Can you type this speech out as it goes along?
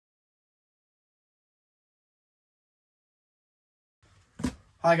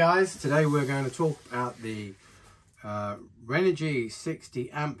Hi guys, today we're going to talk about the Renogy 60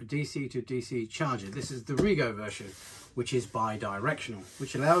 amp DC to DC charger. This is the Rego version, which is bidirectional,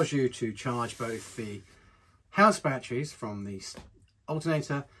 which allows you to charge both the house batteries from the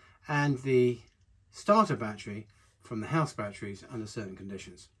alternator and the starter battery from the house batteries under certain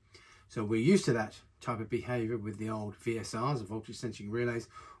conditions. So we're used to that type of behavior with the old VSRs, the voltage sensing relays,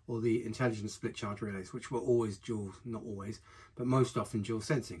 or the intelligent split charge relays, which were always dual, not always, but most often dual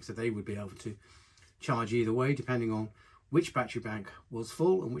sensing. So they would be able to charge either way depending on which battery bank was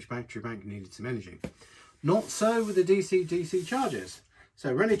full and which battery bank needed some energy. Not so with the DC-DC chargers.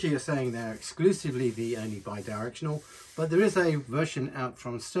 So Renogy are saying they're exclusively the only bidirectional, but there is a version out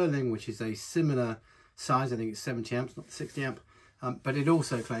from Sterling which is a similar size. I think it's 70 amps, not 60 amp, but it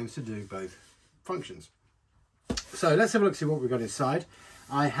also claims to do both functions. So let's have a look, see what we've got inside.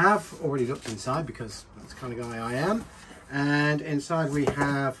 I have already looked inside because that's the kind of guy I am. And inside we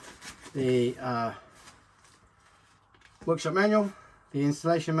have the workshop manual, the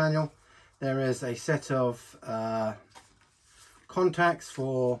installation manual. There is a set of contacts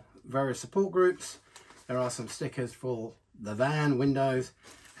for various support groups. There are some stickers for the van, windows,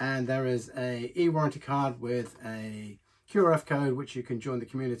 and there is a e-warranty card with a QRF code which you can join the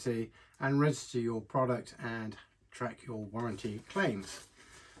community and register your product and track your warranty claims.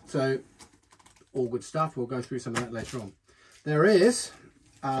 So all good stuff. We'll go through some of that later on. There is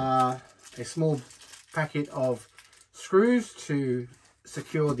a small packet of screws to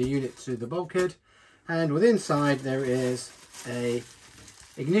secure the unit to the bulkhead, and within inside there is a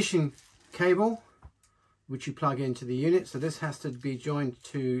ignition cable which you plug into the unit. So this has to be joined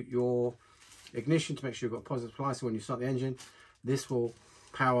to your ignition to make sure you've got positive supply, so when you start the engine this will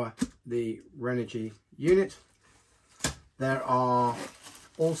power the Renogy unit. There are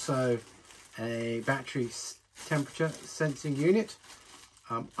also a battery temperature sensing unit.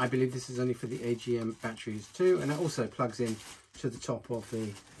 I believe this is only for the AGM batteries too, and it also plugs in to the top of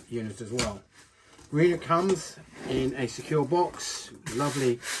the unit as well. Unit comes in a secure box,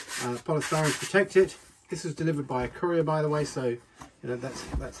 lovely polystyrene to protect it. This was delivered by a courier, by the way, so you know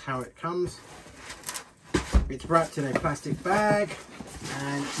that's how it comes. It's wrapped in a plastic bag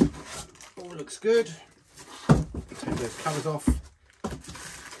and all looks good. Take those covers off.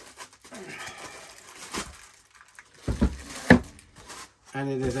 And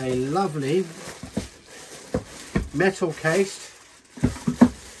it is a lovely metal cased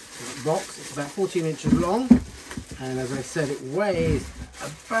box. It's about 14 inches long, and as I said, it weighs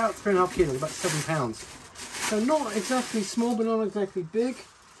about 3.5 kilos, about 7 pounds. So not exactly small, but not exactly big.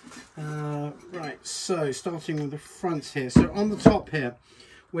 Right, so starting with the front here. So on the top here,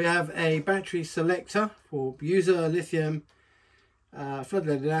 we have a battery selector for user, lithium,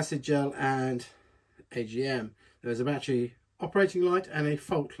 flooded acid gel, and AGM. There's a battery operating light and a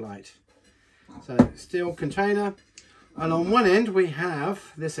fault light. So steel container, and on one end we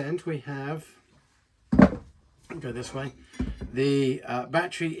have, this end we have, go this way, the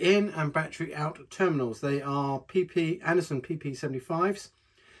battery in and battery out terminals. They are Anderson PP75s,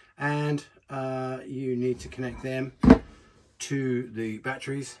 and you need to connect them to the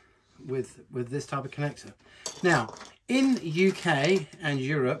batteries with this type of connector. Now in UK and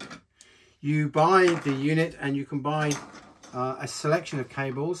Europe you buy the unit and you can buy a selection of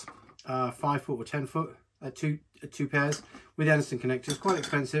cables, 5 foot or 10 foot, two pairs with Anderson connectors. Quite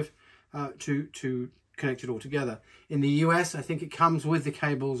expensive to connect it all together. In the US, I think it comes with the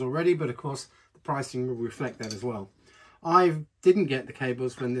cables already, but of course the pricing will reflect that as well. I didn't get the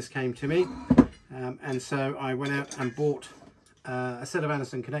cables when this came to me, and so I went out and bought a set of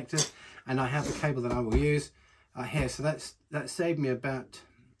Anderson connectors, and I have the cable that I will use here. So that saved me about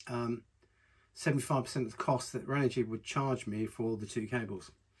 75% of the cost that Renogy would charge me for the two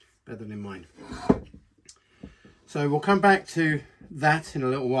cables. Bear that in mind. So we'll come back to that in a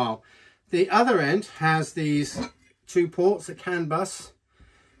little while. The other end has these two ports, the CAN bus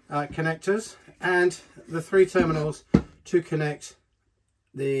connectors, and the 3 terminals to connect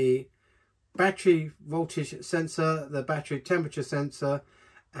the battery voltage sensor, the battery temperature sensor,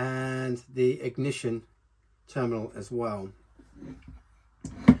 and the ignition terminal as well.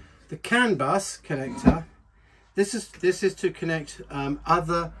 The CAN bus connector, this is to connect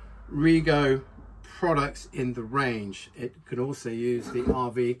other Rego products in the range. It could also use the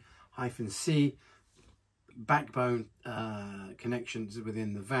RV-C backbone connections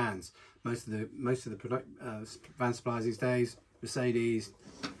within the vans. Most of the product van suppliers these days, Mercedes,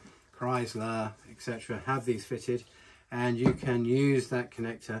 Chrysler, etc., have these fitted, and you can use that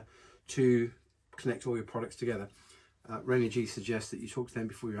connector to connect all your products together. Renogy suggests that you talk to them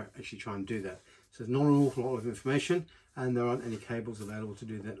before you actually try and do that. So there's not an awful lot of information, and there aren't any cables available to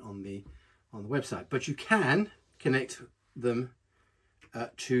do that on the website. But you can connect them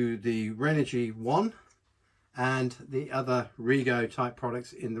to the Renogy 1 and the other Rego type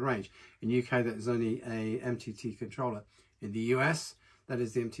products in the range. In the UK, that is only a MTT controller. In the US, that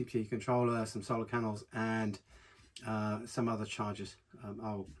is the MTT controller, some solar panels, and some other chargers.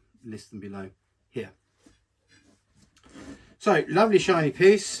 I'll list them below here. So, lovely shiny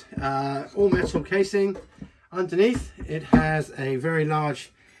piece, all metal casing. Underneath, it has a very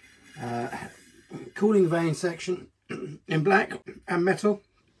large cooling vane section in black and metal.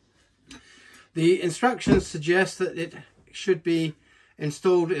 The instructions suggest that it should be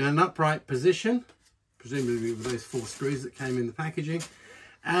installed in an upright position, presumably with those 4 screws that came in the packaging,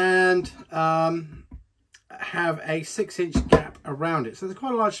 and have a 6-inch gap around it. So there's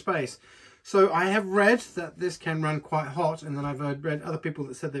quite a large space. So I have read that this can run quite hot, and then I've read other people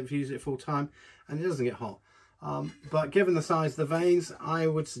that said they've used it full time and it doesn't get hot. But given the size of the vanes, I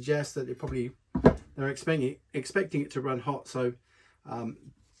would suggest that they're expecting it to run hot. So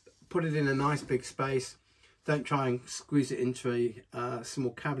put it in a nice big space. Don't try and squeeze it into a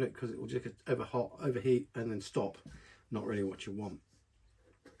small cabinet, because it will just get overheat and then stop. Not really what you want.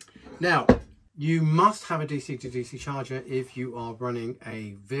 Now, you must have a DC to DC charger if you are running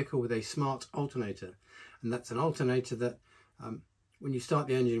a vehicle with a smart alternator. And that's an alternator that when you start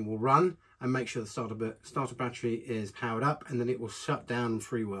the engine will run and make sure the starter battery is powered up, and then it will shut down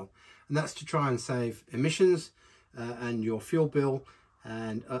free will. And that's to try and save emissions and your fuel bill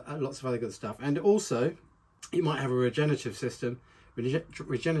and lots of other good stuff. And also, you might have a regenerative system,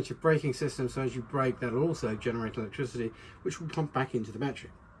 regenerative braking system, so as you brake, that'll also generate electricity, which will pump back into the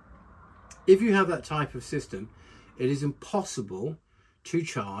battery. If you have that type of system, it is impossible to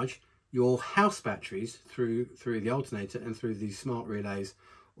charge your house batteries through the alternator and through these smart relays,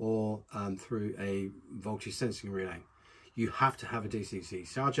 or through a voltage sensing relay. You have to have a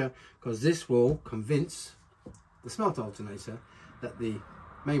DC charger, because this will convince the smart alternator that the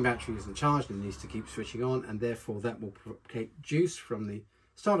main battery isn't charged and needs to keep switching on, and therefore that will take juice from the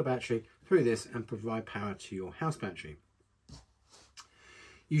starter battery through this and provide power to your house battery.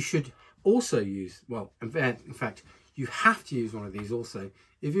 You should also use, well, in fact, you have to use one of these also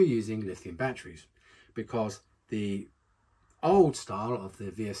if you're using lithium batteries, because the old style of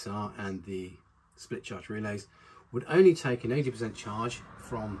the VSR and the split charge relays would only take an 80% charge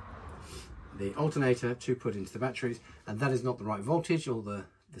from the alternator to put into the batteries, and that is not the right voltage, or the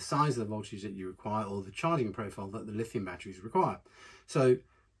size of the voltage that you require, or the charging profile that the lithium batteries require. So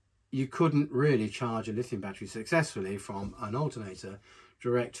you couldn't really charge a lithium battery successfully from an alternator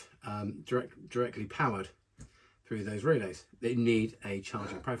directly powered through those relays. They need a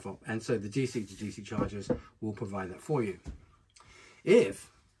charging profile, and so the DC to DC chargers will provide that for you. If,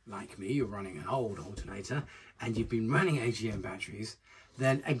 like me, you're running an old alternator and you've been running AGM batteries,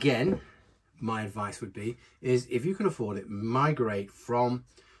 then again, my advice would be, is if you can afford it, migrate from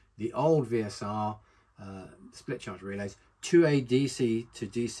the old VSR split charge relays to a DC to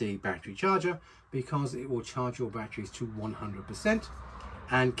DC battery charger, because it will charge your batteries to 100%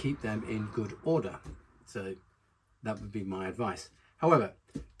 and keep them in good order. So that would be my advice. However,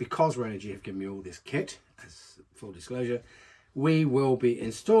 because Renogy have given me all this kit, as full disclosure, we will be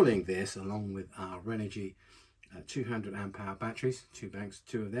installing this along with our Renogy 200 amp hour batteries, 2 banks,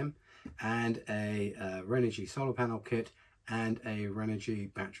 2 of them, and a Renogy solar panel kit and a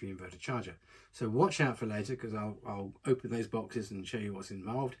Renogy battery inverter charger. So watch out for later, because I'll open those boxes and show you what's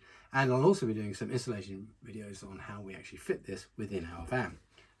involved, and I'll also be doing some installation videos on how we actually fit this within our van,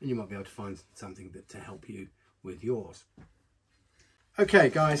 and you might be able to find something to help you with yours. Okay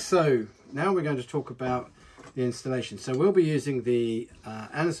guys, so now we're going to talk about the installation. So we'll be using the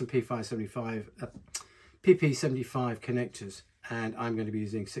Anderson PP75 connectors, and I'm going to be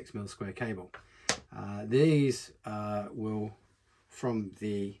using 6mm square cable. These will, from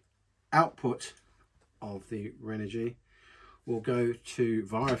the output of the Renogy, will go to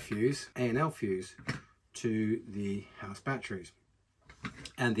via fuse, A&L fuse, to the house batteries.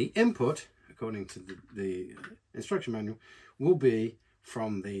 And the input, according to the instruction manual, will be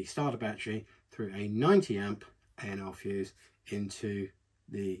from the starter battery through a 90 amp A&L fuse into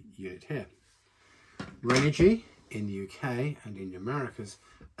the unit here. Renogy in the UK and in the Americas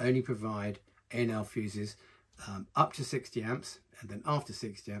only provide A&L fuses up to 60 amps, and then after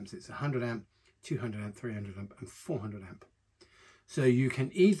 60 amps it's 100 amp, 200 amp, 300 amp and 400 amp. So you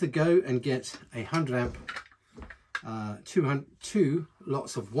can either go and get a 100 amp, 2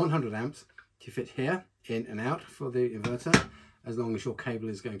 lots of 100 amps to fit here in and out for the inverter, as long as your cable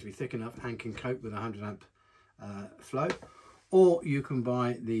is going to be thick enough and can cope with a 100 amp flow, or you can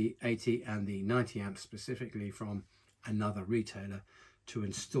buy the 80 and the 90 amps specifically from another retailer to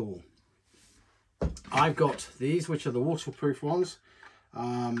install. I've got these, which are the waterproof ones.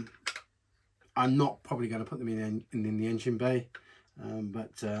 I'm not probably going to put them in the engine bay,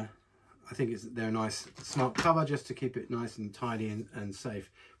 but I think they're a nice smart cover just to keep it nice and tidy and safe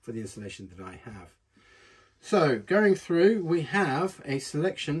for the installation that I have. So going through, we have a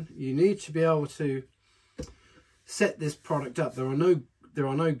selection. You need to be able to set this product up. There are no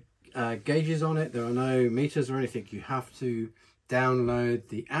gauges on it. There are no meters or anything. You have to download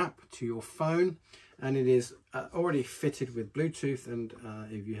the app to your phone, and it is already fitted with Bluetooth. And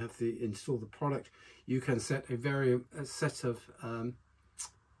if you have to install the product, you can set a set of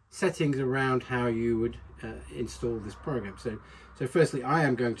settings around how you would install this program. So firstly, I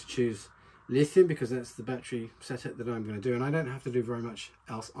am going to choose lithium because that's the battery setup that I'm going to do, and I don't have to do very much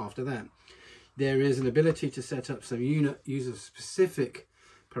else after that. There is an ability to set up some user specific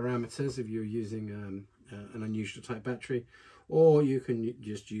parameters if you're using an unusual type battery, or you can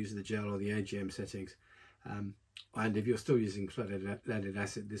just use the gel or the AGM settings, and if you're still using flooded leaded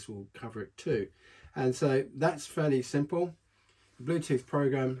acid, this will cover it too. And so that's fairly simple. The Bluetooth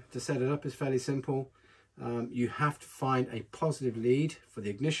program to set it up is fairly simple. You have to find a positive lead for the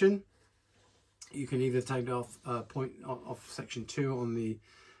ignition. You can either take it off off section 2 on the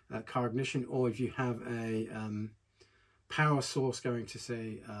car ignition, or if you have a power source going to,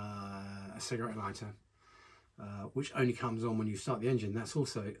 say, a cigarette lighter, which only comes on when you start the engine, that's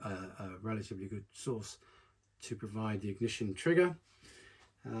also a relatively good source to provide the ignition trigger.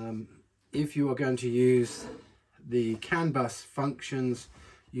 If you are going to use the CAN bus functions,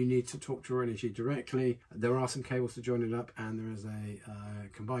 you need to talk to Renogy directly. There are some cables to join it up, and there is a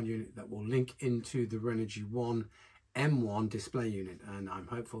combined unit that will link into the Renogy One M1 display unit, and I'm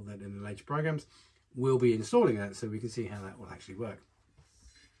hopeful that in the later programs we'll be installing that so we can see how that will actually work.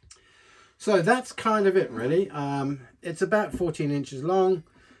 So that's kind of it really. It's about 14 inches long,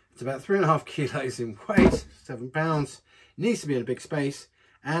 it's about 3.5 kilos in weight, 7 pounds, needs to be in a big space,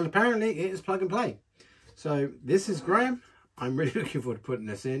 and apparently it is plug and play. So this is Graham. I'm really looking forward to putting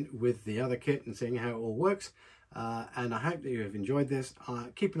this in with the other kit and seeing how it all works, and I hope that you have enjoyed this.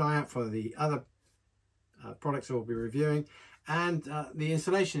 Keep an eye out for the other products I will be reviewing, and the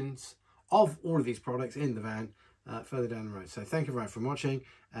installations of all of these products in the van further down the road. So thank you very much for watching,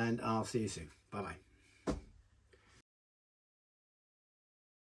 and I'll see you soon. Bye bye.